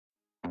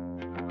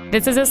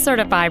This is a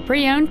certified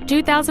pre-owned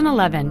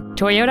 2011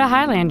 Toyota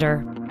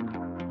Highlander.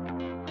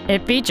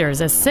 It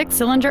features a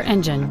 6-cylinder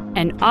engine,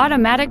 an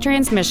automatic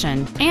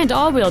transmission, and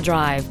all-wheel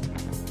drive.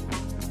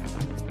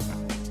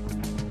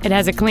 It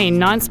has a clean,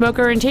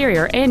 non-smoker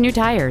interior and new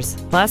tires.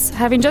 Plus,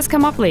 having just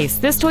come off lease,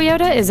 this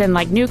Toyota is in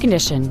like new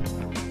condition.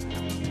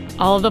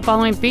 All of the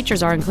following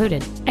features are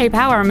included: a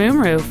power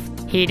moonroof,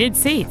 heated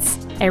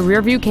seats, a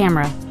rear-view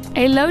camera,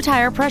 a low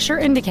tire pressure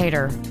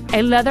indicator,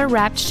 a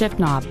leather-wrapped shift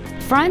knob,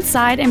 front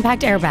side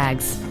impact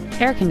airbags,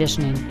 air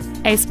conditioning,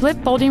 a split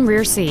folding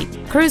rear seat,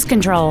 cruise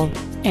control,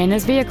 and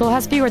this vehicle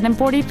has fewer than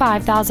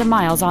 45,000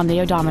 miles on the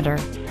odometer.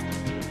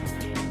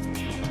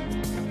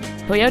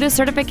 Toyota's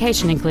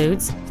certification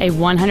includes a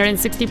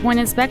 160-point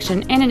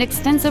inspection and an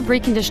extensive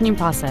reconditioning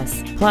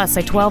process, plus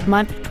a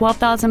 12-month,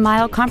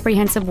 12,000-mile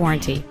comprehensive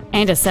warranty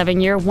and a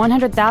 7-year,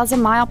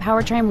 100,000-mile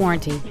powertrain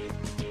warranty.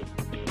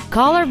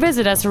 Call or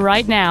visit us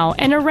right now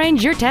and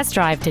arrange your test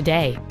drive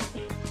today.